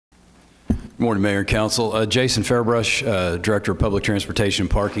Good morning, Mayor and Council. Jason Fairbrush, Director of Public Transportation and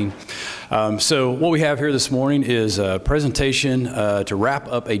Parking. So what we have here this morning is a presentation to wrap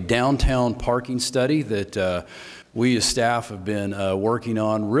up a downtown parking study that we as staff have been working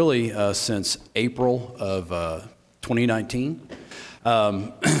on really since April of 2019.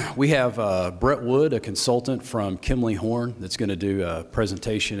 We have Brett Wood, a consultant from Kimley Horn, that's going to do a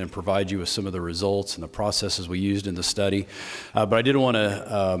presentation and provide you with some of the results and the processes we used in the study. But I did want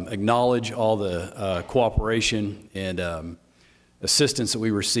to acknowledge all the cooperation and assistance that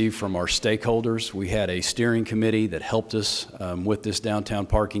we received from our stakeholders. We had a steering committee that helped us with this downtown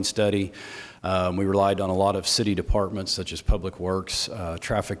parking study. We relied on a lot of city departments such as Public Works,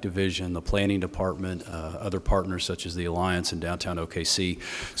 Traffic Division, the Planning Department, other partners such as the Alliance and Downtown OKC.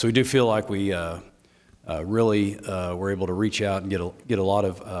 So we do feel like we really were able to reach out and get a lot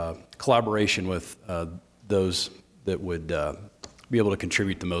of collaboration with those that would be able to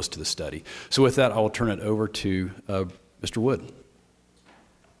contribute the most to the study. So with that, I will turn it over to Mr. Wood.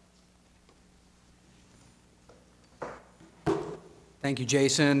 Thank you,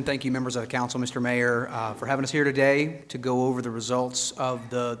 Jason. Thank you, members of the council, Mr. Mayor, for having us here today to go over the results of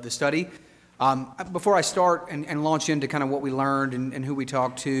the study. Before I start and launch into kind of what we learned and who we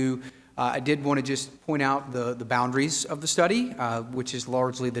talked to, I did want to just point out the boundaries of the study, which is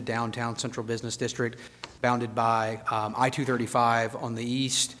largely the downtown central business district, bounded by I-235 on the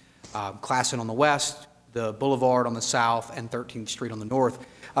east, Classen on the west, the Boulevard on the south, and 13th Street on the north.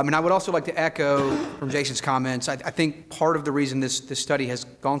 And I would also like to echo from Jason's comments, I think part of the reason this study has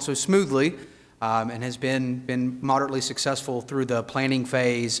gone so smoothly and has been moderately successful through the planning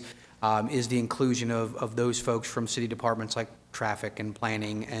phase is the inclusion of those folks from city departments like traffic and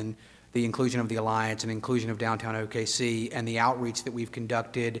planning, and the inclusion of the Alliance and inclusion of Downtown OKC, and the outreach that we've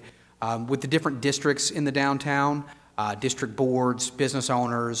conducted with the different districts in the downtown, district boards, business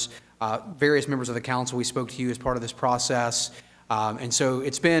owners, various members of the council. We spoke to you as part of this process. And so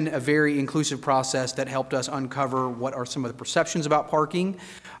it's been a very inclusive process that helped us uncover what are some of the perceptions about parking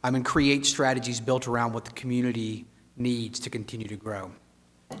and create strategies built around what the community needs to continue to grow.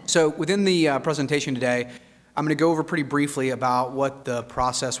 So within the presentation today, I'm going to go over pretty briefly about what the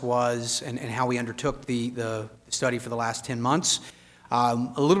process was and how we undertook the study for the last 10 months. A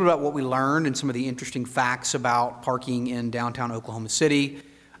little bit about what we learned and some of the interesting facts about parking in downtown Oklahoma City.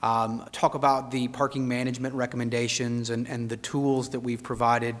 Talk about the parking management recommendations and the tools that we've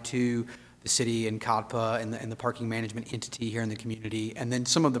provided to the city and CODPA and the parking management entity here in the community, and then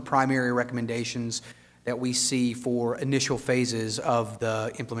some of the primary recommendations that we see for initial phases of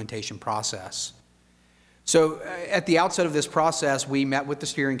the implementation process. So at the outset of this process, we met with the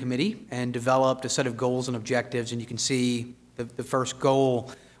steering committee and developed a set of goals and objectives, and you can see the first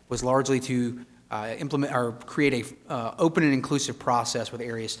goal was largely to implement or create a open and inclusive process with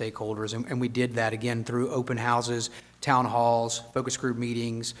area stakeholders, and we did that again through open houses, town halls, focus group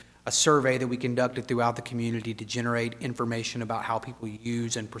meetings, a survey that we conducted throughout the community to generate information about how people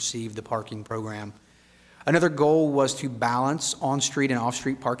use and perceive the parking program. Another goal was to balance on-street and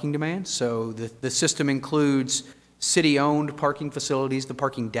off-street parking demands. So the system includes city-owned parking facilities, the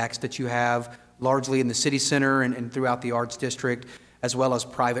parking decks that you have largely in the city center and throughout the Arts District, as well as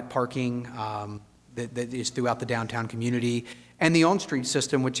private parking that is throughout the downtown community, and the on-street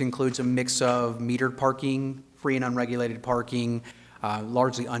system, which includes a mix of metered parking, free and unregulated parking,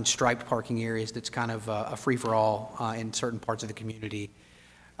 largely unstriped parking areas that's kind of a free-for-all in certain parts of the community.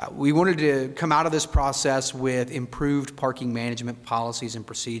 We wanted to come out of this process with improved parking management policies and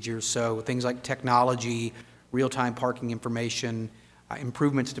procedures, so things like technology, real-time parking information,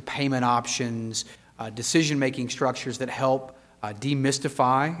 improvements to payment options, decision-making structures that help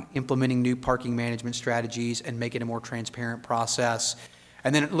demystify implementing new parking management strategies and make it a more transparent process.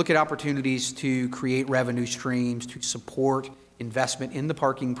 And then look at opportunities to create revenue streams to support investment in the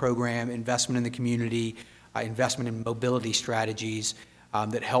parking program, investment in the community, investment in mobility strategies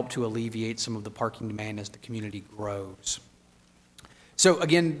that help to alleviate some of the parking demand as the community grows. So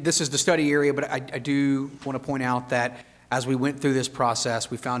again, this is the study area, but I do want to point out that as we went through this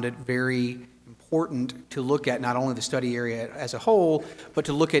process, we found it very important to look at not only the study area as a whole, but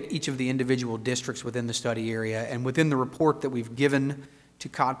to look at each of the individual districts within the study area. And within the report that we've given to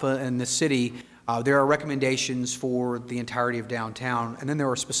CODPA and the city, there are recommendations for the entirety of downtown, and then there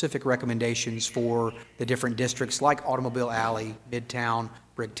are specific recommendations for the different districts like Automobile Alley, Midtown,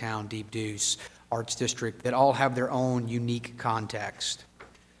 Bricktown, Deep Deuce, Arts District, that all have their own unique context.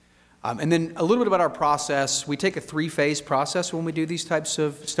 And then a little bit about our process. We take a three-phase process when we do these types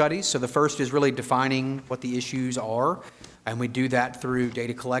of studies. So the first is really defining what the issues are, and we do that through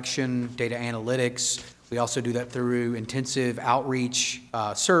data collection, data analytics. We also do that through intensive outreach,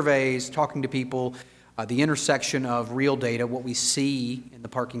 surveys, talking to people, the intersection of real data, what we see in the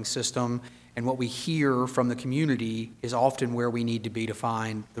parking system, and what we hear from the community is often where we need to be to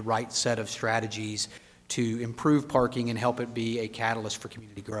find the right set of strategies to improve parking and help it be a catalyst for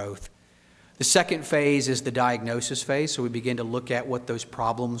community growth. The second phase is the diagnosis phase, so we begin to look at what those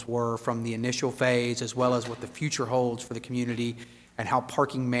problems were from the initial phase, as well as what the future holds for the community, and how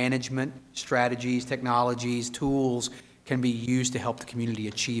parking management strategies, technologies, tools can be used to help the community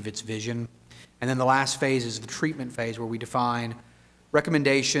achieve its vision. And then the last phase is the treatment phase, where we define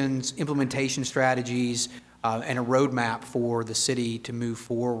recommendations, implementation strategies, and a roadmap for the city to move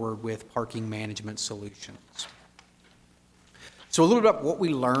forward with parking management solutions. So a little bit about what we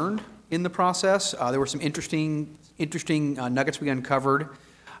learned in the process. There were some interesting nuggets we uncovered.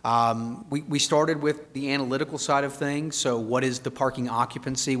 We started with the analytical side of things. So what is the parking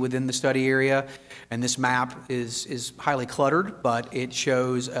occupancy within the study area? And this map is highly cluttered, but it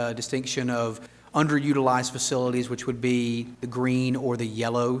shows a distinction of underutilized facilities, which would be the green or the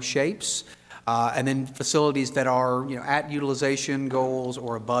yellow shapes. And then facilities that are at utilization goals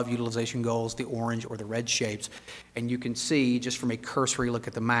or above utilization goals, the orange or the red shapes. And you can see, just from a cursory look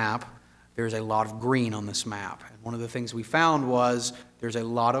at the map, there's a lot of green on this map. And one of the things we found was there's a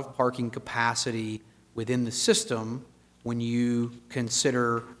lot of parking capacity within the system when you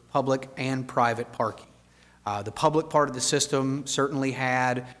consider public and private parking. The public part of the system certainly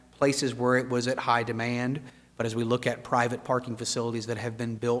had places where it was at high demand, but as we look at private parking facilities that have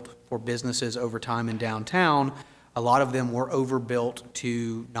been built for businesses over time in downtown, a lot of them were overbuilt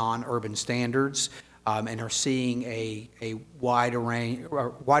to non-urban standards, and are seeing a wide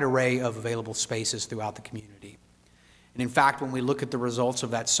array of available spaces throughout the community. And in fact, when we look at the results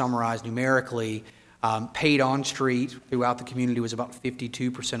of that summarized numerically, paid on-street throughout the community was about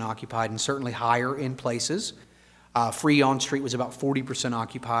 52% occupied, and certainly higher in places. Free on-street was about 40%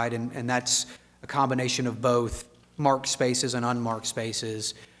 occupied, and that's a combination of both marked spaces and unmarked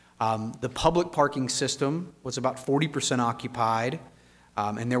spaces. The public parking system was about 40% occupied,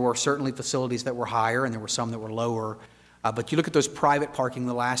 and there were certainly facilities that were higher, and there were some that were lower. But you look at those private parking,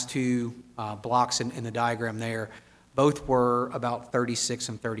 the last two blocks in the diagram there, both were about 36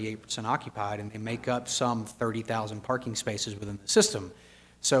 and 38% occupied, and they make up some 30,000 parking spaces within the system.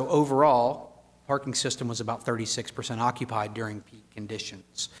 So overall, parking system was about 36% occupied during peak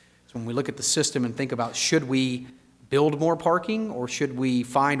conditions. So when we look at the system and think about, should we build more parking, or should we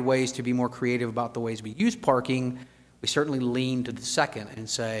find ways to be more creative about the ways we use parking, we certainly lean to the second and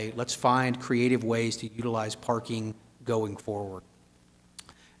say, let's find creative ways to utilize parking going forward.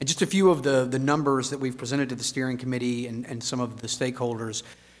 And just a few of the numbers that we've presented to the steering committee and some of the stakeholders.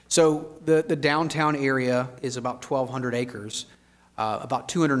 So the downtown area is about 1,200 acres. About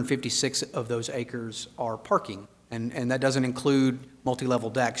 256 of those acres are parking, and that doesn't include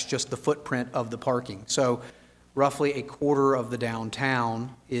multi-level decks, just the footprint of the parking. So roughly a quarter of the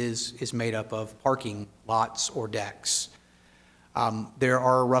downtown is made up of parking lots or decks. There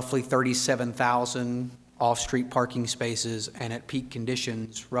are roughly 37,000 off-street parking spaces, and at peak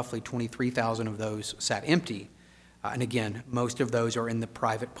conditions, roughly 23,000 of those sat empty. And again, most of those are in the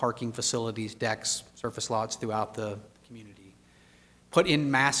private parking facilities, decks, surface lots throughout the community. Put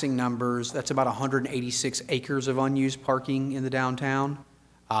in massing numbers, that's about 186 acres of unused parking in the downtown,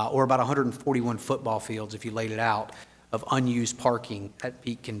 or about 141 football fields if you laid it out of unused parking at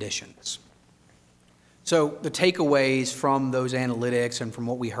peak conditions. So the takeaways from those analytics and from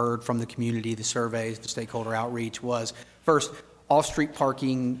what we heard from the community, the surveys, the stakeholder outreach was, first, off-street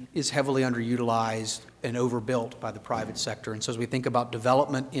parking is heavily underutilized and overbuilt by the private sector. And so as we think about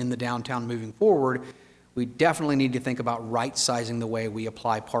development in the downtown moving forward, we definitely need to think about right-sizing the way we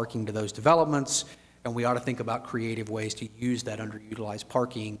apply parking to those developments, and we ought to think about creative ways to use that underutilized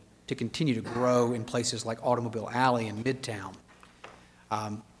parking to continue to grow in places like Automobile Alley and Midtown.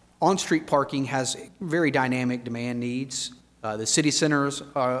 On-street parking has very dynamic demand needs. The city center's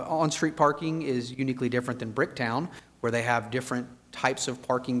on-street parking is uniquely different than Bricktown, where they have different types of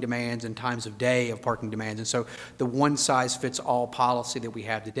parking demands and times of day of parking demands. And so the one-size-fits-all policy that we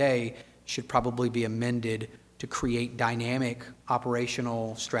have today should probably be amended to create dynamic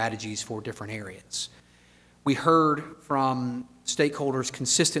operational strategies for different areas. We heard from stakeholders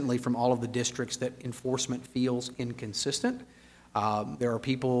consistently from all of the districts that enforcement feels inconsistent. There are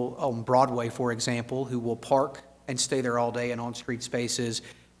people on Broadway, for example, who will park and stay there all day in on-street spaces.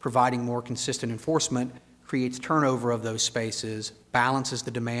 Providing more consistent enforcement creates turnover of those spaces, balances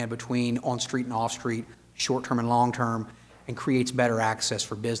the demand between on-street and off-street, short-term and long-term, and creates better access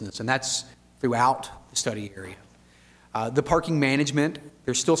for business. And that's throughout the study area. The parking management,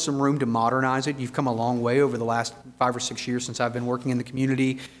 there's still some room to modernize it. You've come a long way over the last 5 or 6 years since I've been working in the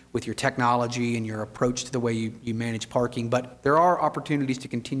community with your technology and your approach to the way you manage parking. But there are opportunities to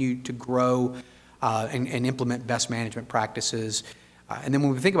continue to grow and implement best management practices. And then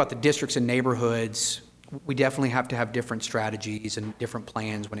when we think about the districts and neighborhoods, we definitely have to have different strategies and different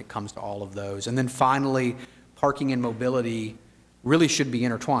plans when it comes to all of those. And then finally, parking and mobility really should be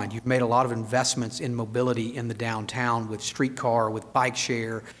intertwined. You've made a lot of investments in mobility in the downtown with streetcar, with bike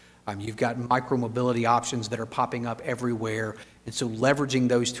share. You've got micro-mobility options that are popping up everywhere. And so leveraging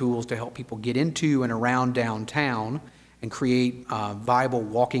those tools to help people get into and around downtown and create viable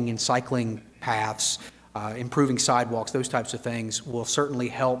walking and cycling paths, improving sidewalks, those types of things will certainly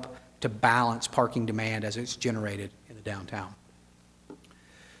help to balance parking demand as it's generated in the downtown.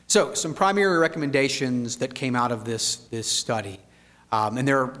 So some primary recommendations that came out of this study. And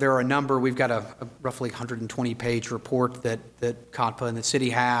there are a number. We've got a roughly 120-page report that COTPA and the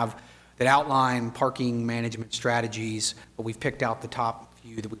city have that outline parking management strategies, but we've picked out the top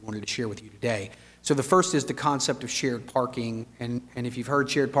few that we wanted to share with you today. So the first is the concept of shared parking, and if you've heard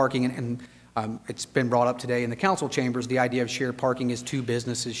shared parking, and it's been brought up today in the council chambers, the idea of shared parking is two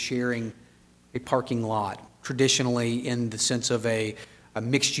businesses sharing a parking lot. Traditionally, in the sense of a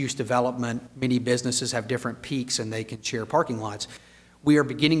mixed-use development, many businesses have different peaks and they can share parking lots. We are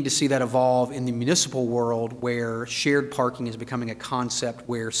beginning to see that evolve in the municipal world, where shared parking is becoming a concept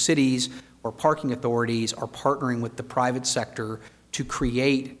where cities or parking authorities are partnering with the private sector to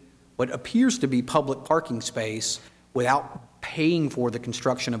create what appears to be public parking space without paying for the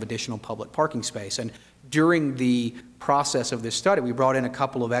construction of additional public parking space. And during the process of this study, we brought in a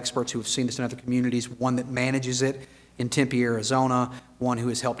couple of experts who have seen this in other communities, one that manages it in Tempe, Arizona, one who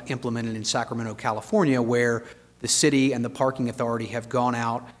has helped implement it in Sacramento, California, where the city and the parking authority have gone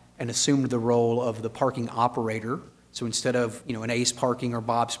out and assumed the role of the parking operator. So instead of an Ace Parking or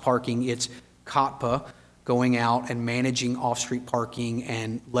Bob's Parking, it's COTPA going out and managing off-street parking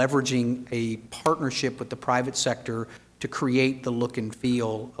and leveraging a partnership with the private sector to create the look and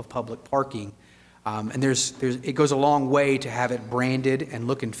feel of public parking. And it goes a long way to have it branded and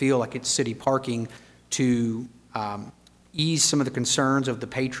look and feel like it's city parking to ease some of the concerns of the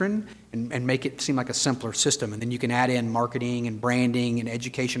patron and make it seem like a simpler system. And then you can add in marketing and branding and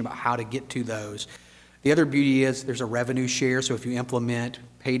education about how to get to those. The other beauty is there's a revenue share. So if you implement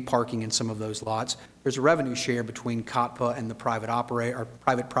paid parking in some of those lots, there's a revenue share between COTPA and the private operator or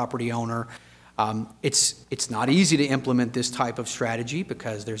private property owner. It's not easy to implement this type of strategy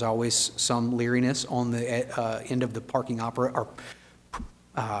because there's always some leeriness on the end of the parking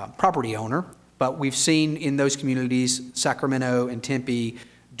property owner. But we've seen in those communities, Sacramento and Tempe,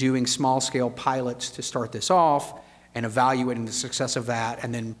 doing small-scale pilots to start this off and evaluating the success of that,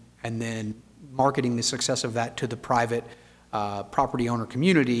 and then marketing the success of that to the private property owner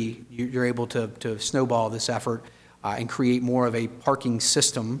community. You're able to snowball this effort and create more of a parking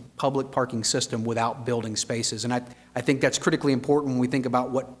system, public parking system, without building spaces. And I think that's critically important when we think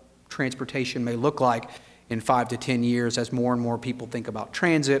about what transportation may look like in 5 to 10 years as more and more people think about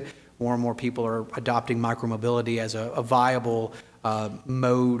transit. More and more people are adopting micromobility as a viable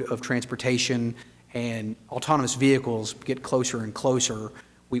mode of transportation, and autonomous vehicles get closer and closer.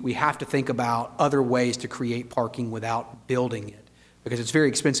 We have to think about other ways to create parking without building it, because it's very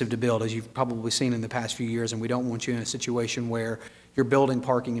expensive to build, as you've probably seen in the past few years, and we don't want you in a situation where you're building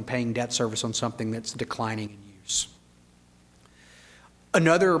parking and paying debt service on something that's declining in use.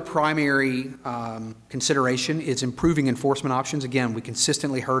 Another primary consideration is improving enforcement options. Again, we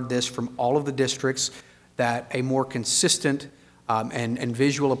consistently heard this from all of the districts, that a more consistent and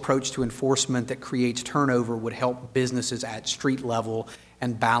visual approach to enforcement that creates turnover would help businesses at street level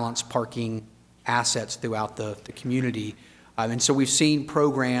and balance parking assets throughout the community. And so we've seen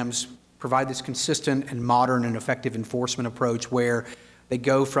programs provide this consistent and modern and effective enforcement approach where they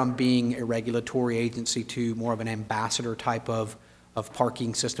go from being a regulatory agency to more of an ambassador type of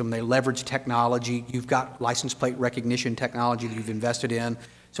parking system. They leverage technology. You've got license plate recognition technology that you've invested in,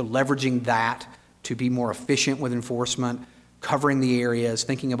 so leveraging that to be more efficient with enforcement, covering the areas,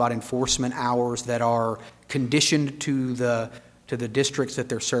 thinking about enforcement hours that are conditioned to the districts that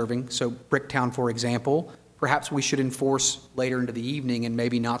they're serving. So Bricktown, for example, perhaps we should enforce later into the evening and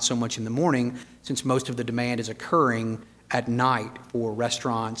maybe not so much in the morning, since most of the demand is occurring at night for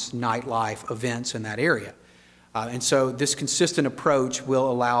restaurants, nightlife, events in that area. And so this consistent approach will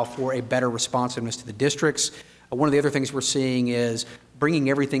allow for a better responsiveness to the districts. One of the other things we're seeing is bringing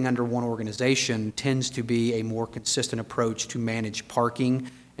everything under one organization tends to be a more consistent approach to manage parking.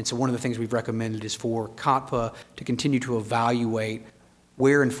 And so one of the things we've recommended is for COTPA to continue to evaluate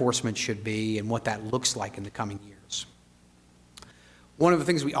where enforcement should be and what that looks like in the coming years. One of the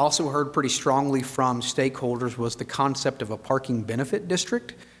things we also heard pretty strongly from stakeholders was the concept of a parking benefit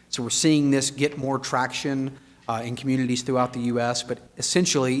district. So we're seeing this get more traction in communities throughout the U.S., but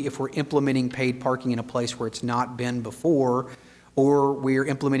essentially if we're implementing paid parking in a place where it's not been before, or we're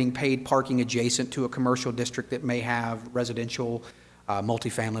implementing paid parking adjacent to a commercial district that may have residential,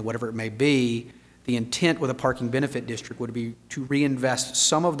 multifamily, whatever it may be, the intent with a parking benefit district would be to reinvest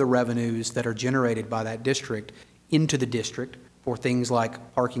some of the revenues that are generated by that district into the district for things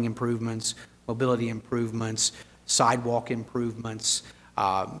like parking improvements, mobility improvements, sidewalk improvements,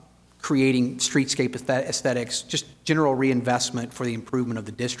 creating streetscape aesthetics, just general reinvestment for the improvement of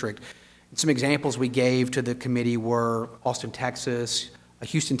the district. And some examples we gave to the committee were Austin, Texas,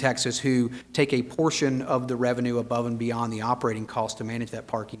 Houston, Texas, who take a portion of the revenue above and beyond the operating cost to manage that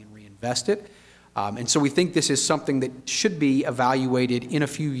parking and reinvest it. And so we think this is something that should be evaluated in a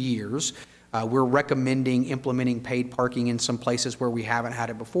few years. We're recommending implementing paid parking in some places where we haven't had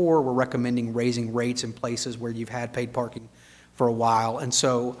it before. We're recommending raising rates in places where you've had paid parking for a while. And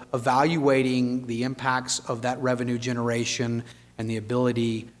so evaluating the impacts of that revenue generation and the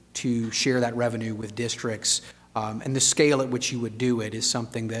ability to share that revenue with districts and the scale at which you would do it is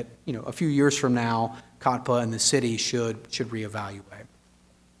something that, you know, a few years from now, COTPA and the city should reevaluate.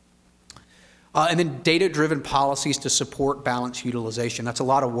 And then data-driven policies to support balanced utilization. That's a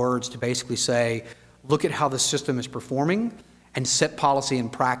lot of words to basically say, look at how the system is performing and set policy and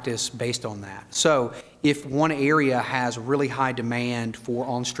practice based on that. So if one area has really high demand for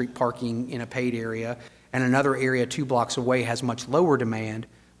on-street parking in a paid area and another area 2 blocks away has much lower demand,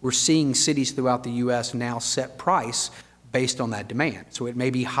 we're seeing cities throughout the U.S. now set price based on that demand. So it may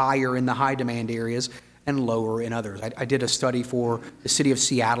be higher in the high demand areas and lower in others. I did a study for the city of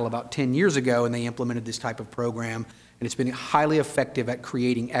Seattle about 10 years ago, and they implemented this type of program, and it's been highly effective at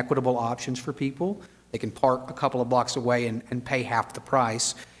creating equitable options for people. They can park a couple of blocks away and pay half the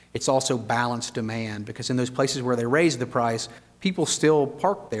price. It's also balanced demand, because in those places where they raise the price, people still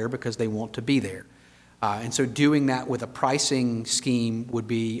park there because they want to be there. And so doing that with a pricing scheme would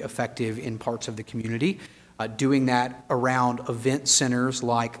be effective in parts of the community. Doing that around event centers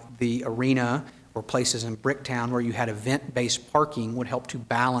like the arena or places in Bricktown where you had event-based parking would help to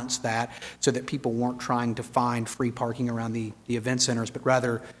balance that so that people weren't trying to find free parking around the event centers, but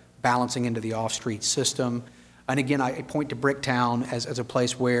rather balancing into the off-street system. And again, I point to Bricktown as a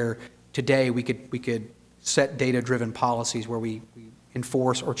place where today we could set data-driven policies where we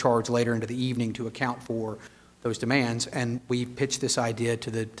enforce or charge later into the evening to account for those demands. And we pitched this idea to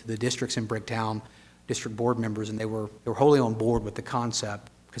the districts in Bricktown, district board members, and they were wholly on board with the concept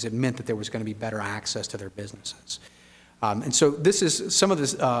because it meant that there was going to be better access to their businesses. And so this is some of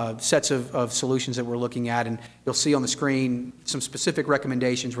the sets of solutions that we're looking at, and you'll see on the screen some specific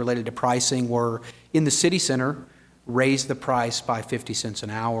recommendations related to pricing were in the city center, raise the price by 50 cents an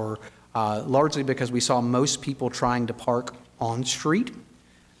hour, largely because we saw most people trying to park on street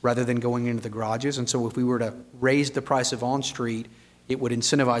rather than going into the garages. And so if we were to raise the price of on street, it would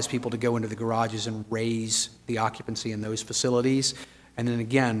incentivize people to go into the garages and raise the occupancy in those facilities. And then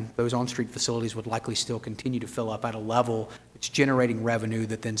again, those on-street facilities would likely still continue to fill up at a level that's generating revenue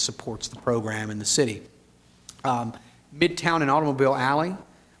that then supports the program in the city. Midtown and Automobile Alley,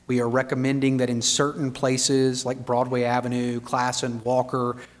 we are recommending that in certain places like Broadway Avenue, Class and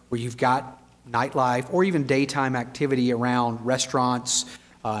Walker, where you've got nightlife or even daytime activity around restaurants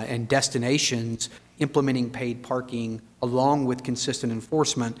and destinations, implementing paid parking along with consistent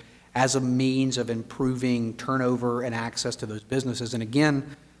enforcement as a means of improving turnover and access to those businesses. And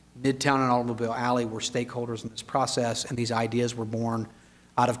again, Midtown and Automobile Alley were stakeholders in this process, and these ideas were born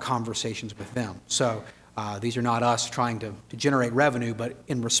out of conversations with them. So these are not us trying to generate revenue, but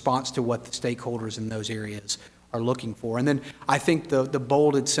in response to what the stakeholders in those areas are looking for. And then I think the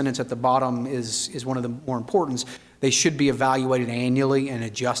bolded sentence at the bottom is one of the more important. They should be evaluated annually and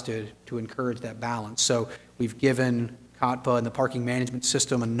adjusted to encourage that balance. So we've given COTPA and the parking management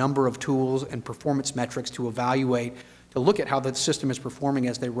system a number of tools and performance metrics to evaluate, to look at how the system is performing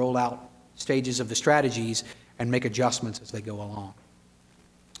as they roll out stages of the strategies and make adjustments as they go along.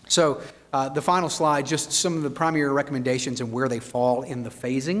 So the final slide, just some of the primary recommendations and where they fall in the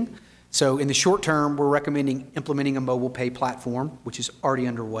phasing. So in the short term, we're recommending implementing a mobile pay platform, which is already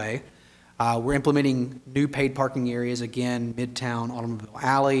underway. We're implementing new paid parking areas, again, Midtown, Automobile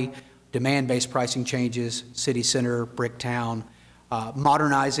Alley, demand-based pricing changes, City Center, Bricktown,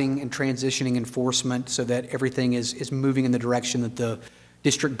 modernizing and transitioning enforcement so that everything is moving in the direction that the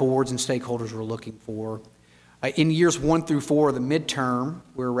district boards and stakeholders were looking for. In years 1 through 4 of the midterm,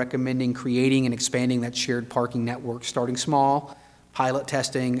 we're recommending creating and expanding that shared parking network, starting small, pilot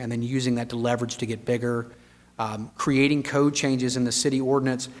testing, and then using that to leverage to get bigger. creating code changes in the city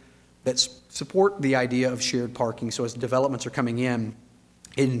ordinance that support the idea of shared parking. So as developments are coming in,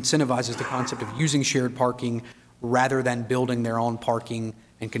 it incentivizes the concept of using shared parking rather than building their own parking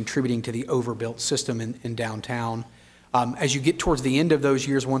and contributing to the overbuilt system in downtown. As you get towards the end of those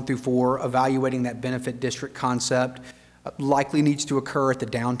years 1 through 4, evaluating that benefit district concept likely needs to occur at the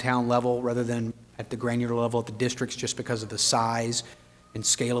downtown level rather than at the granular level at the districts, just because of the size and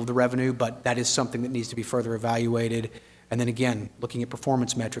scale of the revenue, but that is something that needs to be further evaluated. And then again, looking at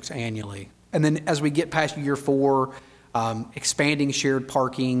performance metrics annually. And then as we get past year 4, expanding shared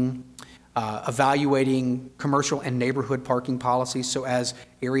parking, evaluating commercial and neighborhood parking policies. So as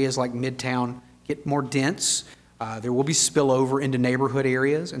areas like Midtown get more dense, there will be spillover into neighborhood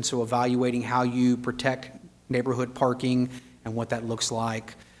areas, and so evaluating how you protect neighborhood parking and what that looks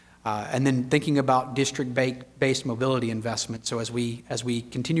like. And then thinking about district-based mobility investment. So as we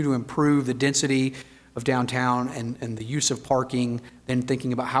continue to improve the density of downtown and the use of parking, then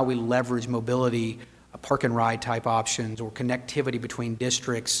thinking about how we leverage mobility, park and ride type options or connectivity between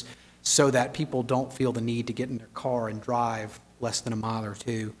districts so that people don't feel the need to get in their car and drive less than a mile or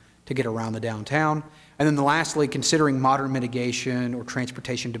two to get around the downtown. And then lastly, considering modern mitigation or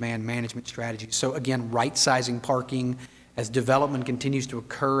transportation demand management strategies. So again, right-sizing parking as development continues to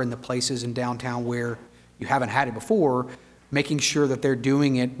occur in the places in downtown where you haven't had it before, making sure that they're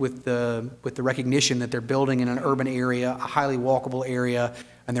doing it with the recognition that they're building in an urban area, a highly walkable area,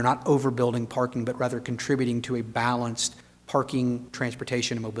 and they're not overbuilding parking, but rather contributing to a balanced parking,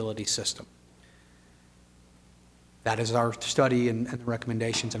 transportation, and mobility system. That is our study and the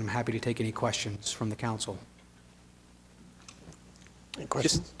recommendations, and I'm happy to take any questions from the council. Any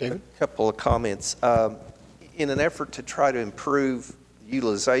questions, Just David? A couple of comments. In an effort to try to improve the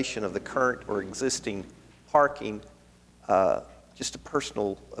utilization of the current or existing parking, just a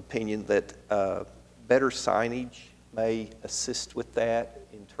personal opinion that better signage may assist with that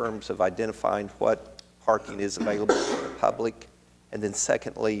in terms of identifying what parking is available to the public. And then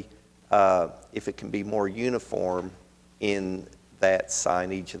secondly, if it can be more uniform in that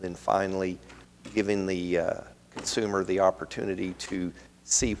signage, and then finally giving the consumer the opportunity to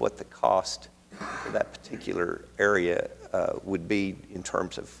see what the cost for that particular area would be in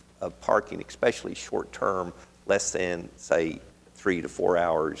terms of parking, especially short term, less than, say, 3 to 4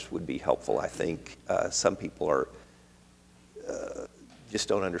 hours would be helpful. I think some people are just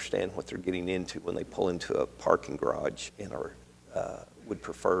don't understand what they're getting into when they pull into a parking garage and are would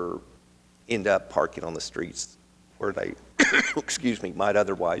prefer end up parking on the streets where they, excuse me, might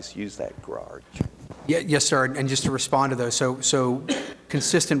otherwise use that garage. Yeah, yes, sir. And just to respond to those, so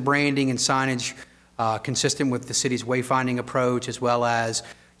consistent branding and signage, consistent with the city's wayfinding approach, as well as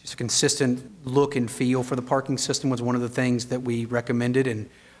just a consistent look and feel for the parking system was one of the things that we recommended. And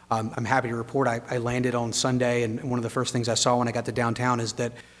I'm happy to report I landed on Sunday, and one of the first things I saw when I got to downtown is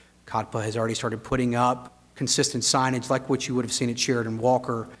that COTPA has already started putting up consistent signage like what you would have seen at Sheridan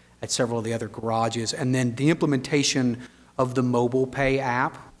Walker at several of the other garages. And then the implementation of the mobile pay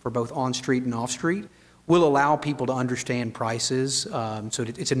app for both on-street and off-street will allow people to understand prices. So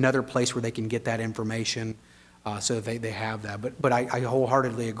it's another place where they can get that information so that they have that. But I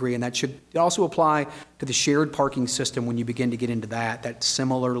wholeheartedly agree, and that should also apply to the shared parking system when you begin to get into that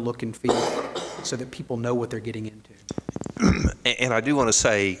similar look and feel so that people know what they're getting into. And I do want to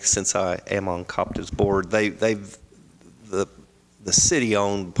say, since I am on COPTA's board, the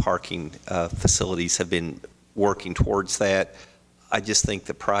city-owned parking facilities have been working towards that. I just think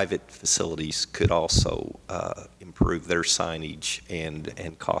the private facilities could also improve their signage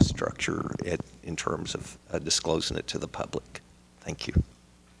and cost structure in terms of disclosing it to the public. Thank you.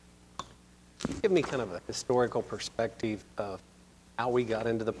 Give me kind of a historical perspective of how we got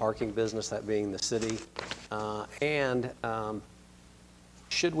into the parking business, that being the city, and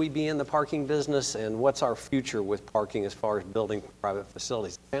should we be in the parking business, and what's our future with parking as far as building private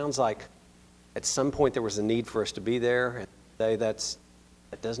facilities? It sounds like at some point there was a need for us to be there, and today that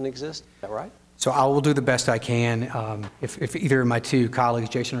doesn't exist. Is that right? So I will do the best I can. If either of my two colleagues,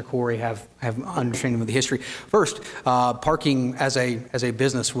 Jason or Corey, have understanding of the history. First, parking as a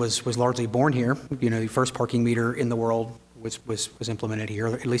business was largely born here. You know, the first parking meter in the world was implemented here,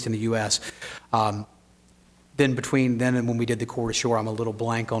 at least in the U.S. Then between then and when we did the core to shore, I'm a little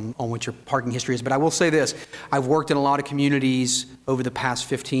blank on what your parking history is. But I will say this: I've worked in a lot of communities over the past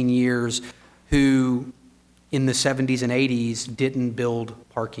 15 years who, in the 70s and 80s, didn't build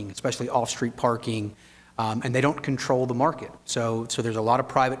parking, especially off-street parking, and they don't control the market. So there's a lot of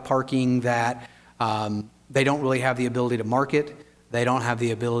private parking that they don't really have the ability to market. They don't have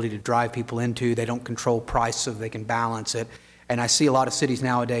the ability to drive people into. They don't control price so they can balance it. And I see a lot of cities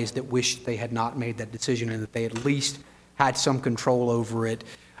nowadays that wish they had not made that decision and that they at least had some control over it.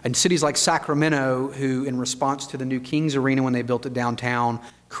 And cities like Sacramento, who in response to the new Kings Arena when they built it downtown,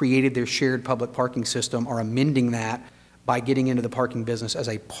 created their shared public parking system, are amending that by getting into the parking business as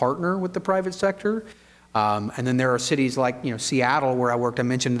a partner with the private sector. And then there are cities like Seattle, where I worked. I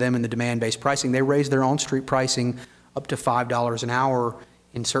mentioned them in the demand-based pricing. They raised their own street pricing up to $5 an hour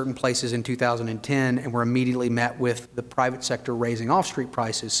in certain places in 2010, and were immediately met with the private sector raising off-street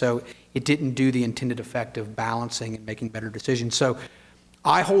prices. So it didn't do the intended effect of balancing and making better decisions. So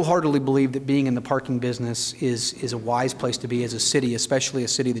I wholeheartedly believe that being in the parking business is a wise place to be as a city, especially a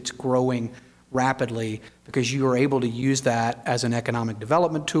city that's growing rapidly, because you are able to use that as an economic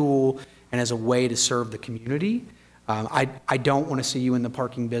development tool and as a way to serve the community. I don't want to see you in the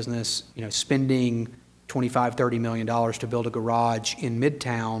parking business, spending $25, $30 million to build a garage in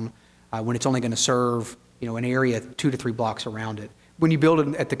Midtown when it's only going to serve, an area 2 to 3 blocks around it. When you build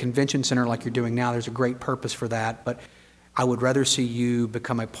it at the convention center like you're doing now, there's a great purpose for that, but I would rather see you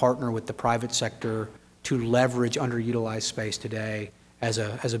become a partner with the private sector to leverage underutilized space today as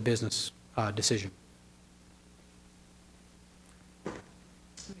a business decision.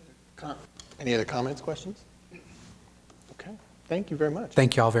 Any other comments, questions? Okay, thank you very much.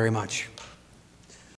 Thank you all very much.